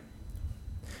 right?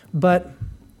 But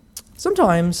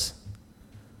sometimes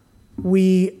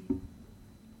we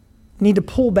need to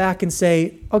pull back and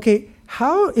say, okay,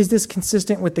 how is this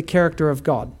consistent with the character of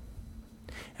God?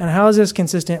 And how is this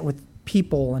consistent with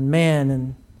people and man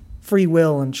and free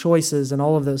will and choices and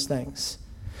all of those things?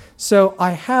 So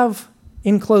I have,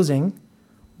 in closing,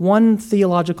 one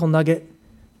theological nugget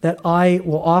that I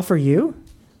will offer you,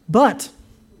 but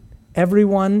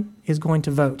everyone is going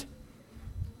to vote.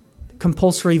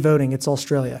 Compulsory voting, it's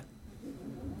Australia.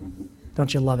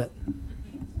 Don't you love it?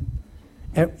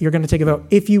 You're going to take a vote.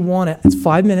 If you want it, it's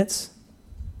 5 minutes.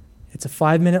 It's a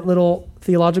 5-minute little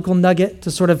theological nugget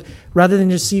to sort of, rather than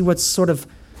just see what's sort of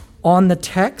on the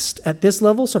text at this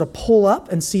level, sort of pull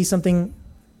up and see something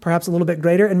perhaps a little bit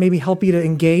greater and maybe help you to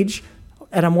engage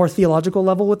at a more theological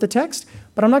level with the text.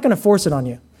 But I'm not going to force it on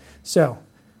you. So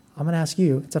I'm going to ask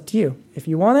you, it's up to you. If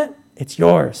you want it, it's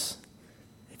yours.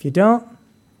 If you don't,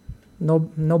 no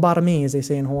bada me, as they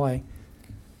say in Hawaii.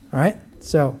 All right?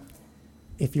 So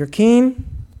if you're keen,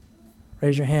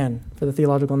 raise your hand for the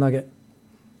theological nugget.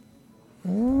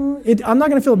 I'm not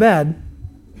going to feel bad.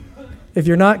 If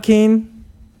you're not keen,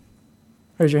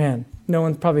 raise your hand. No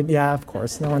one's probably, yeah, of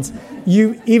course. No one's,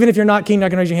 even if you're not keen,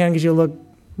 not going to raise your hand because you look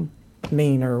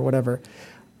mean or whatever.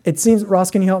 It seems,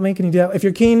 Ross, can you help me? Can you do that? If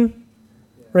you're keen,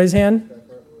 raise hand.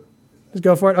 Just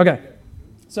go for it. Okay.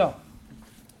 So,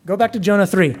 go back to Jonah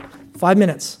 3. 5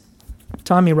 minutes.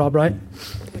 Time me, Rob, right?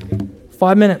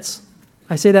 5 minutes.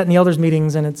 I say that in the elders'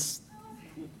 meetings, and it's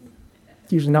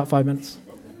usually not 5 minutes.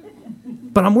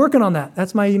 But I'm working on that.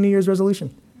 That's my New Year's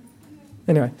resolution.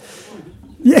 Anyway.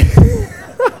 Yeah.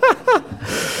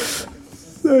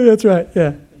 That's right,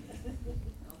 yeah.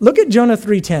 Look at Jonah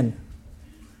 3:10.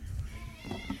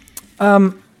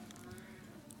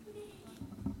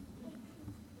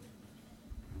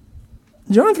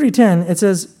 Jonah 3:10, it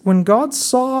says, when God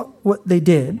saw what they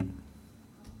did,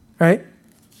 right,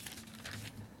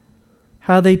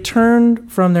 how they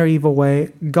turned from their evil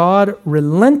way, God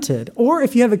relented. Or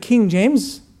if you have a King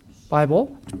James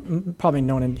Bible, probably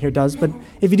no one in here does, but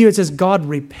if you do, it says God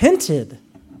repented.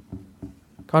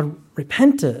 God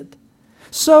repented.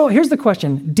 So here's the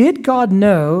question. Did God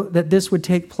know that this would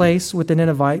take place with the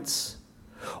Ninevites?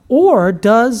 Or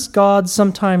does God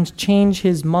sometimes change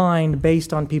his mind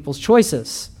based on people's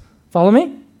choices? Follow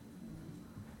me?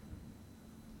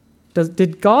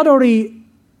 Did God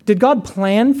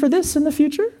plan for this in the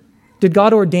future? Did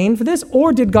God ordain for this?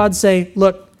 Or did God say,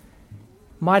 look,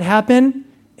 might happen,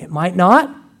 it might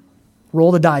not,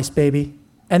 roll the dice, baby.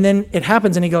 And then it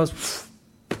happens and he goes,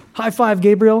 high five,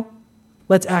 Gabriel,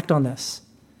 let's act on this.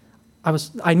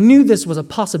 I knew this was a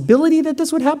possibility that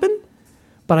this would happen,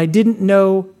 but I didn't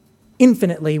know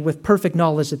infinitely with perfect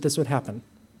knowledge that this would happen.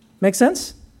 Make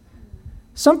sense?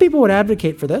 Some people would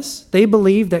advocate for this. They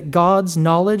believe that God's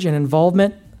knowledge and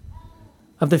involvement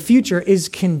of the future is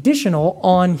conditional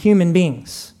on human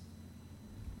beings.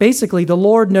 Basically, the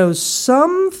Lord knows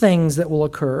some things that will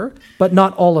occur, but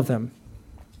not all of them.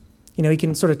 He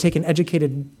can sort of take an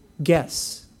educated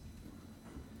guess.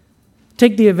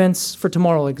 Take the events for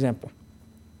tomorrow example.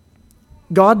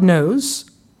 God knows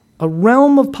a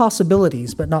realm of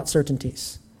possibilities, but not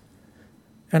certainties.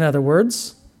 In other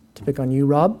words, to pick on you,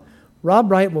 Rob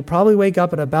Wright will probably wake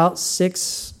up at about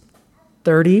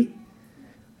 6:30.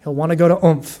 He'll want to go to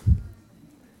Oomph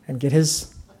and get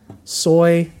his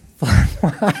soy flat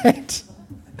white.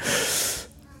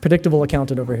 Predictable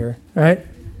accountant over here, right?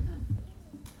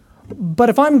 But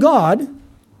if I'm God,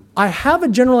 I have a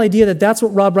general idea that that's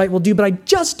what Rob Wright will do, but I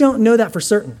just don't know that for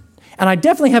certain. And I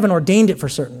definitely haven't ordained it for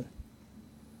certain.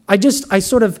 I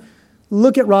sort of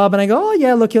look at Rob and I go, oh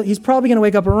yeah, look, he's probably going to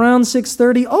wake up around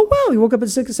 6:30. Oh wow, he woke up at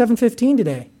 7:15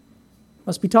 today.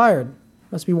 Must be tired.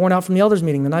 Must be worn out from the elders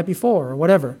meeting the night before or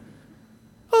whatever.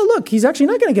 Oh look, he's actually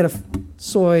not going to get a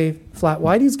soy flat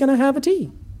white. He's going to have a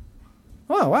tea.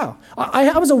 Oh wow.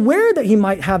 I was aware that he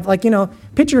might have,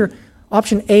 picture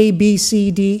option A, B,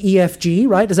 C, D, E, F, G,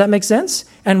 right? Does that make sense?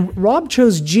 And Rob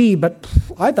chose G, but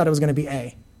I thought it was going to be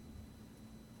A.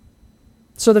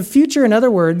 So the future, in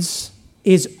other words,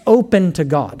 is open to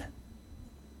God.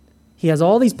 He has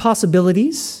all these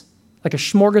possibilities, like a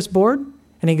smorgasbord,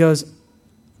 and he goes,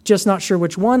 just not sure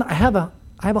which one. I have a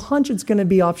hunch it's going to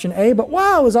be option A, but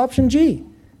wow, it was option G.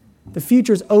 The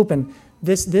future is open.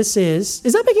 Is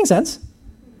that making sense?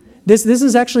 This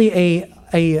is actually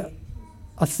a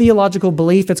theological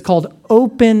belief. It's called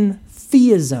open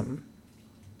theism.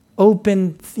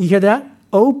 You hear that?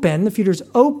 Open, the future's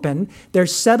open.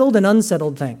 There's settled and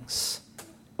unsettled things.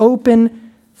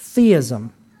 Open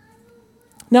theism.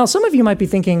 Now, some of you might be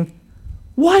thinking,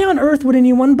 why on earth would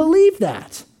anyone believe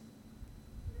that?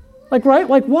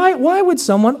 Why would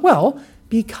someone? Well,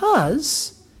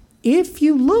 because if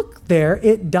you look there,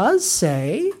 it does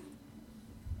say,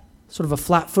 sort of a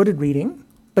flat-footed reading,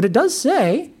 but it does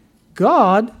say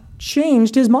God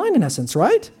changed his mind in essence,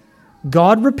 right?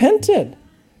 God repented.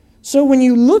 So when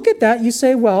you look at that, you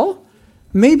say, well,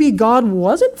 maybe God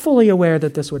wasn't fully aware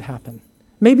that this would happen.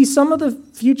 Maybe some of the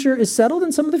future is settled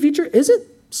and some of the future isn't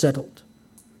settled.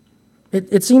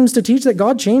 It seems to teach that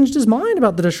God changed his mind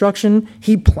about the destruction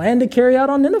he planned to carry out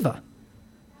on Nineveh.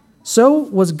 So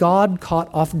was God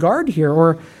caught off guard here,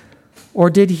 or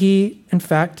did he, in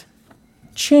fact,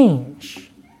 change?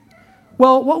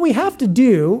 Well, what we have to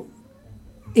do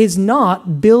is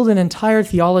not build an entire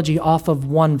theology off of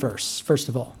one verse, first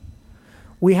of all.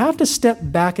 We have to step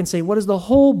back and say, what does the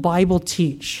whole Bible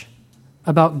teach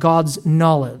about God's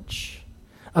knowledge,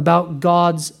 about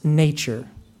God's nature?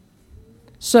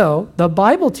 So, the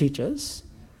Bible teaches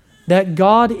that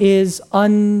God is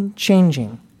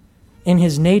unchanging in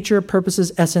his nature,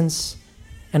 purposes, essence,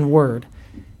 and word.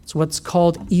 It's what's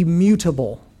called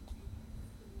immutable,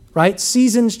 right?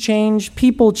 Seasons change,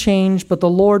 people change, but the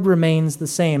Lord remains the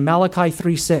same. Malachi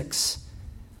 3:6.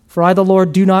 For I, the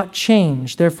Lord, do not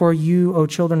change. Therefore you, O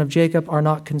children of Jacob, are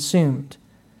not consumed.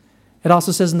 It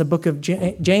also says in the book of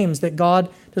James that God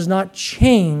does not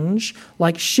change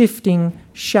like shifting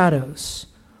shadows.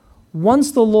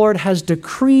 Once the Lord has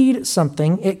decreed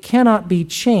something, it cannot be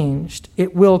changed.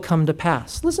 It will come to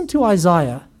pass. Listen to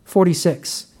Isaiah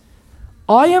 46.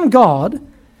 I am God,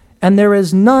 and there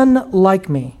is none like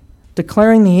me,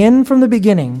 declaring the end from the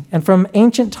beginning, and from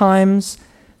ancient times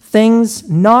things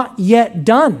not yet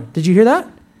done. Did you hear that?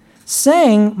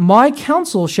 Saying, my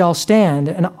counsel shall stand,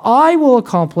 and I will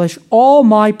accomplish all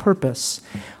my purpose.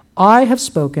 I have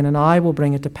spoken, and I will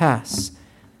bring it to pass.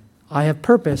 I have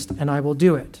purposed, and I will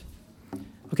do it.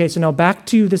 Okay, so now back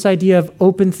to this idea of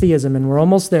open theism, and we're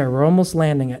almost there. We're almost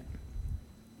landing it.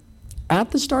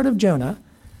 At the start of Jonah,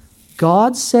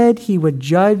 God said he would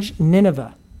judge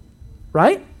Nineveh,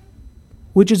 right?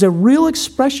 Which is a real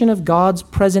expression of God's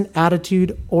present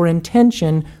attitude or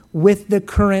intention with the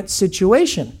current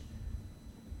situation.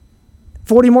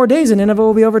 40 more days and Nineveh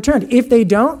will be overturned. If they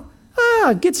don't,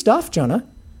 get stuffed, Jonah.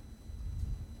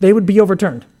 They would be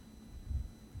overturned.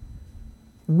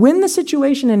 When the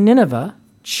situation in Nineveh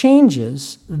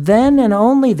changes, then and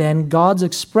only then God's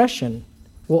expression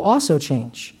will also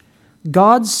change.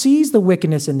 God sees the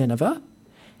wickedness in Nineveh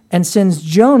and sends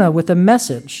Jonah with a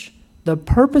message. The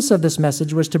purpose of this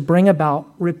message was to bring about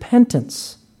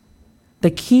repentance.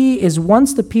 The key is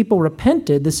once the people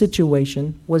repented, the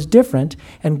situation was different,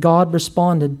 and God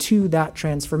responded to that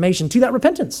transformation, to that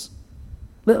repentance.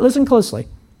 Listen closely.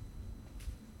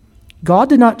 God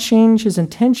did not change his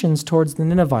intentions towards the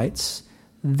Ninevites.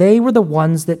 They were the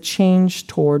ones that changed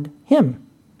toward him.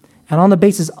 And on the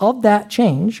basis of that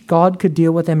change, God could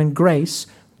deal with them in grace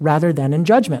rather than in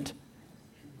judgment.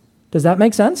 Does that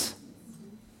make sense?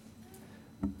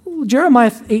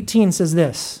 Jeremiah 18 says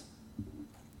this: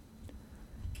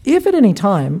 "If at any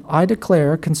time I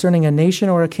declare concerning a nation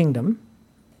or a kingdom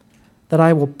that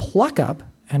I will pluck up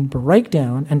and break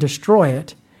down and destroy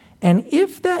it, and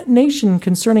if that nation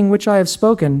concerning which I have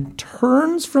spoken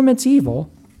turns from its evil,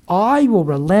 I will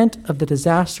relent of the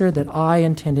disaster that I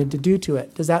intended to do to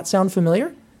it." Does that sound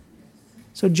familiar?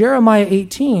 So Jeremiah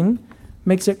 18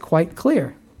 makes it quite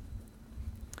clear.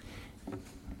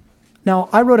 Now,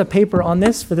 I wrote a paper on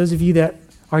this for those of you that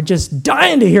are just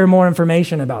dying to hear more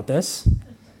information about this.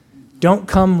 Don't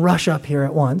come rush up here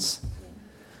at once.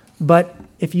 But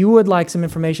if you would like some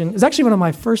information, it's actually one of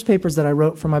my first papers that I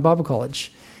wrote for my Bible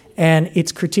college. And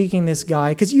it's critiquing this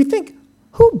guy, because you think,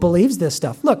 who believes this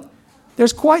stuff? Look,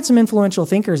 there's quite some influential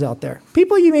thinkers out there.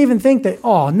 People you may even think that,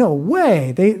 oh, no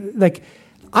way.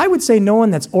 I would say no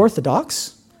one that's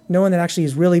orthodox, no one that actually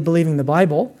is really believing the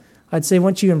Bible. I'd say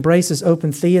once you embrace this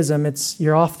open theism,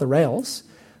 you're off the rails.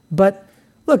 But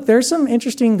look, there's some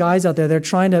interesting guys out there. They're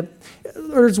trying to.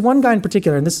 There's one guy in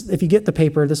particular, and this, if you get the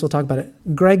paper, this will talk about it.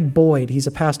 Greg Boyd, he's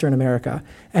a pastor in America,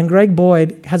 and Greg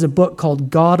Boyd has a book called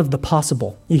God of the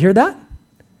Possible. You hear that?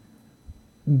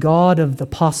 God of the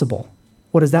Possible.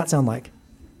 What does that sound like?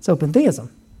 It's open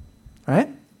theism, right?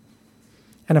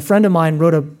 And a friend of mine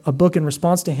wrote a book in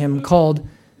response to him called,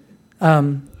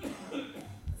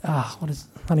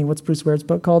 what's Bruce Ware's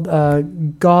book called?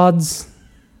 God's,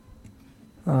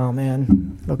 oh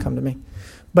man, it'll come to me.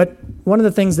 But one of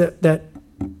the things that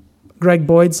Greg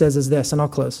Boyd says is this, and I'll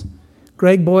close.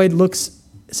 Greg Boyd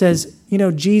says,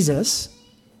 Jesus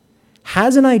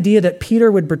has an idea that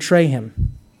Peter would betray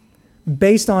him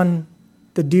based on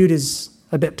the dude is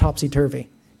a bit topsy-turvy.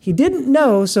 He didn't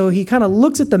know, so he kind of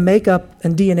looks at the makeup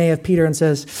and DNA of Peter and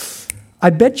says, I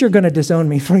bet you're going to disown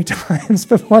me 3 times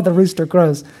before the rooster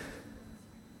crows.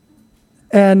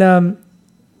 And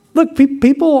look,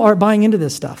 people are buying into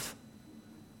this stuff.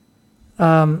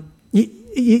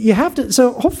 You have to,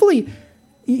 so hopefully,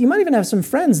 you might even have some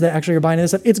friends that actually are buying into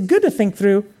this stuff. It's good to think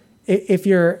through if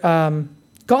you're,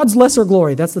 God's Lesser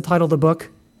Glory, that's the title of the book.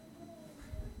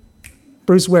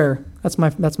 Bruce Ware, that's my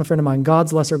friend of mine,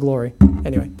 God's Lesser Glory.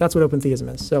 Anyway, that's what open theism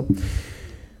is. So,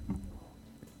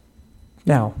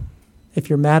 now, if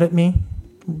you're mad at me,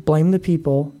 blame the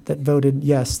people that voted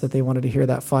yes, that they wanted to hear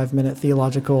that 5-minute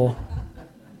theological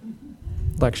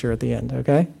lecture at the end,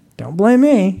 okay? Don't blame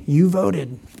me. You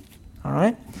voted, all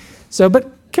right? So,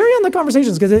 but carry on the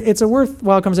conversations because it's a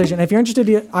worthwhile conversation. If you're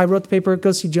interested, I wrote the paper.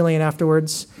 Go see Jillian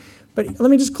afterwards. But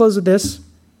let me just close with this.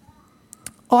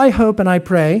 I hope and I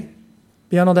pray,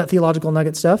 beyond all that theological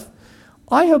nugget stuff,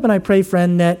 I hope and I pray,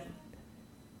 friend, that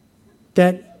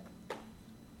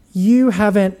you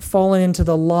haven't fallen into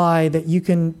the lie that you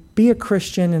can be a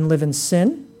Christian and live in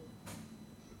sin,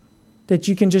 that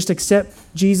you can just accept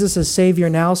Jesus as Savior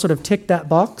now, sort of tick that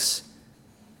box,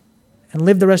 and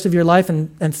live the rest of your life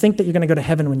and think that you're going to go to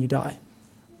heaven when you die.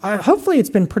 Hopefully it's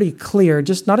been pretty clear,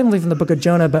 just not only from the book of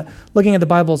Jonah, but looking at the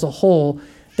Bible as a whole,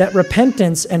 that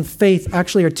repentance and faith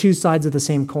actually are 2 sides of the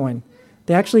same coin.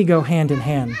 They actually go hand in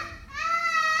hand.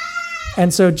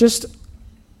 And so just,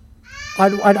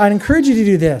 I'd encourage you to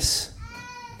do this.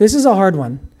 This is a hard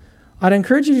one. I'd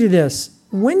encourage you to do this.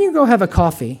 When you go have a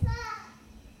coffee,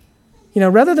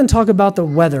 rather than talk about the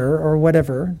weather or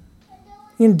whatever,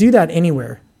 you can do that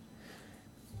anywhere.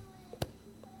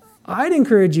 I'd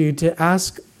encourage you to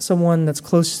ask someone that's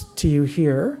close to you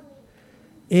here,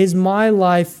 is my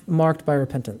life marked by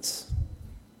repentance?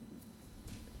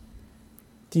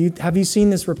 Have you seen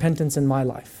this repentance in my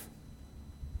life?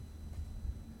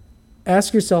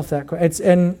 Ask yourself that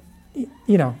question.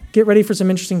 And, get ready for some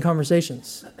interesting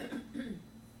conversations.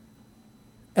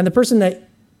 And the person that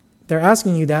they're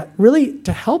asking you that, really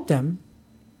to help them,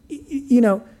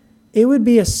 it would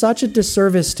be such a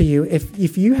disservice to you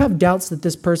if you have doubts that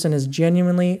this person is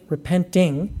genuinely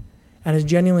repenting and is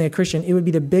genuinely a Christian. It would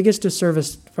be the biggest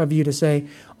disservice of you to say,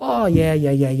 oh, yeah,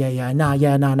 nah,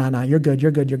 you're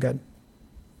good.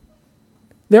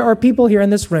 There are people here in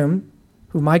this room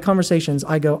who my conversations,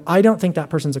 I go, I don't think that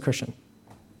person's a Christian.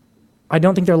 I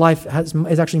don't think their life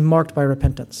is actually marked by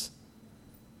repentance.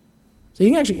 So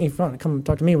you can actually, if you want to come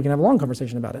talk to me, we can have a long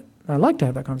conversation about it. I'd like to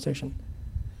have that conversation.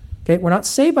 Okay, we're not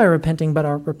saved by repenting, but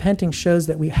our repenting shows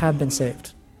that we have been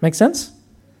saved. Make sense?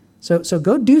 So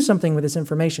go do something with this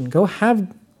information. Go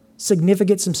have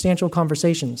significant, substantial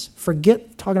conversations.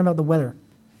 Forget talking about the weather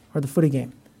or the footy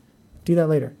game. Do that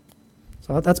later.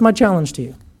 So that's my challenge to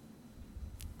you.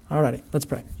 All righty, let's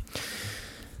pray.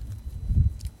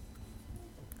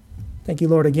 Thank you,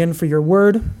 Lord, again for your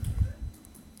word.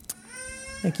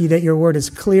 Thank you that your word is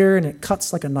clear and it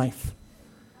cuts like a knife.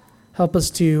 Help us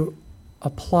to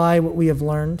apply what we have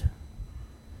learned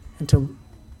and to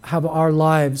have our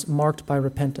lives marked by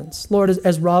repentance. Lord,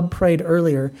 as Rob prayed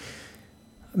earlier,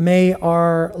 may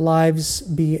our lives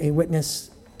be a witness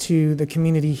to the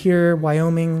community here,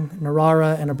 Wyoming,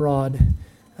 Narara, and abroad.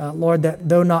 Lord, that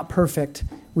though not perfect,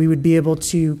 we would be able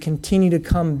to continue to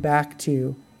come back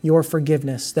to your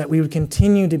forgiveness, that we would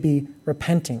continue to be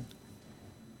repenting.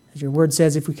 As your word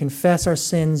says, if we confess our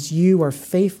sins, you are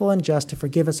faithful and just to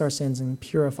forgive us our sins and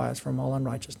purify us from all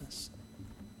unrighteousness.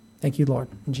 Thank you, Lord.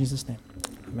 In Jesus' name,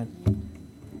 amen.